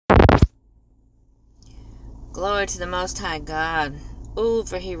Glory to the Most High God. Ooh,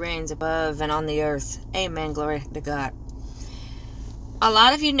 for he reigns above and on the earth. Amen. Glory to God. A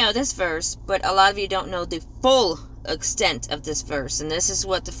lot of you know this verse, but a lot of you don't know the full extent of this verse. And this is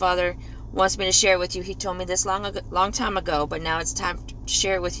what the Father wants me to share with you. He told me this long time ago, but now it's time to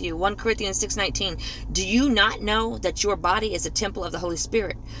share it with you. 1 Corinthians 6:19. Do you not know that your body is a temple of the Holy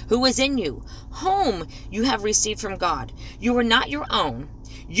Spirit, who is in you, whom you have received from God? You are not your own.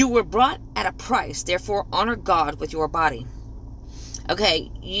 You were bought at a price. Therefore, honor God with your body.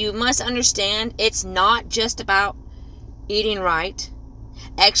 Okay, you must understand, it's not just about eating right,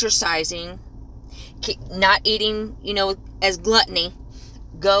 exercising, not eating, as gluttony,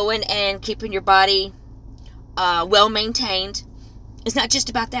 going and keeping your body well maintained. It's not just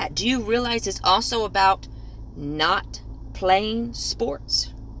about that. Do you realize it's also about not playing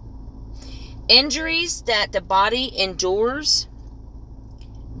sports? Injuries that the body endures,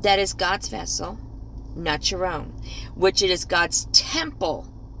 that is God's vessel, not your own, which it is God's temple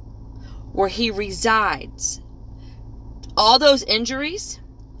where he resides. All those injuries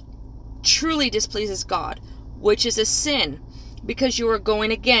truly displeases God, which is a sin, because you are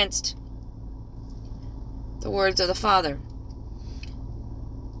going against the words of the Father.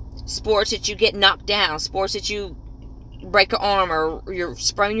 Sports that you get knocked down, sports that you break your arm or you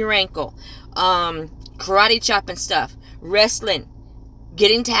sprain your ankle, karate chopping stuff, wrestling,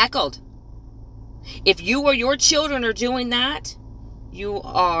 getting tackled. If you or your children are doing that, you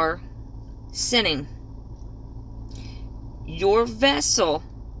are sinning. Your vessel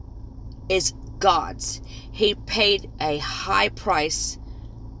is God's. He paid a high price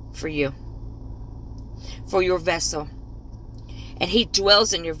for you, for your vessel. And he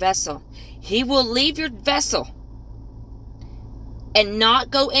dwells in your vessel. He will leave your vessel and not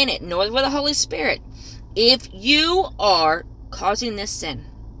go in it, nor will the Holy Spirit. If you are causing this sin,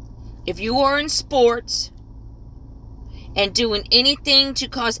 if you are in sports and doing anything to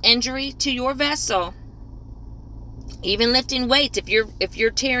cause injury to your vessel, even lifting weights, if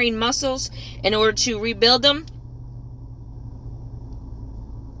you're tearing muscles in order to rebuild them,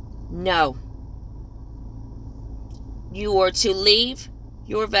 no. You are to leave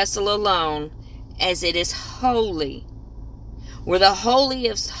your vessel alone, as it is holy, where the Holy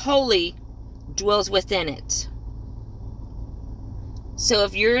of Holy dwells within it. So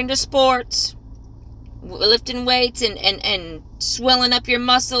if you're into sports, lifting weights and swelling up your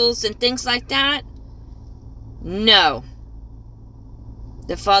muscles and things like that, no.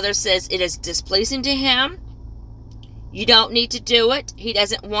 The Father says it is displeasing to him. You don't need to do it. He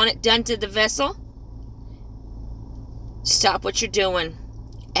doesn't want it done to the vessel. Stop what you're doing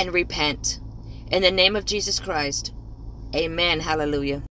and repent. In the name of Jesus Christ. Amen. Hallelujah.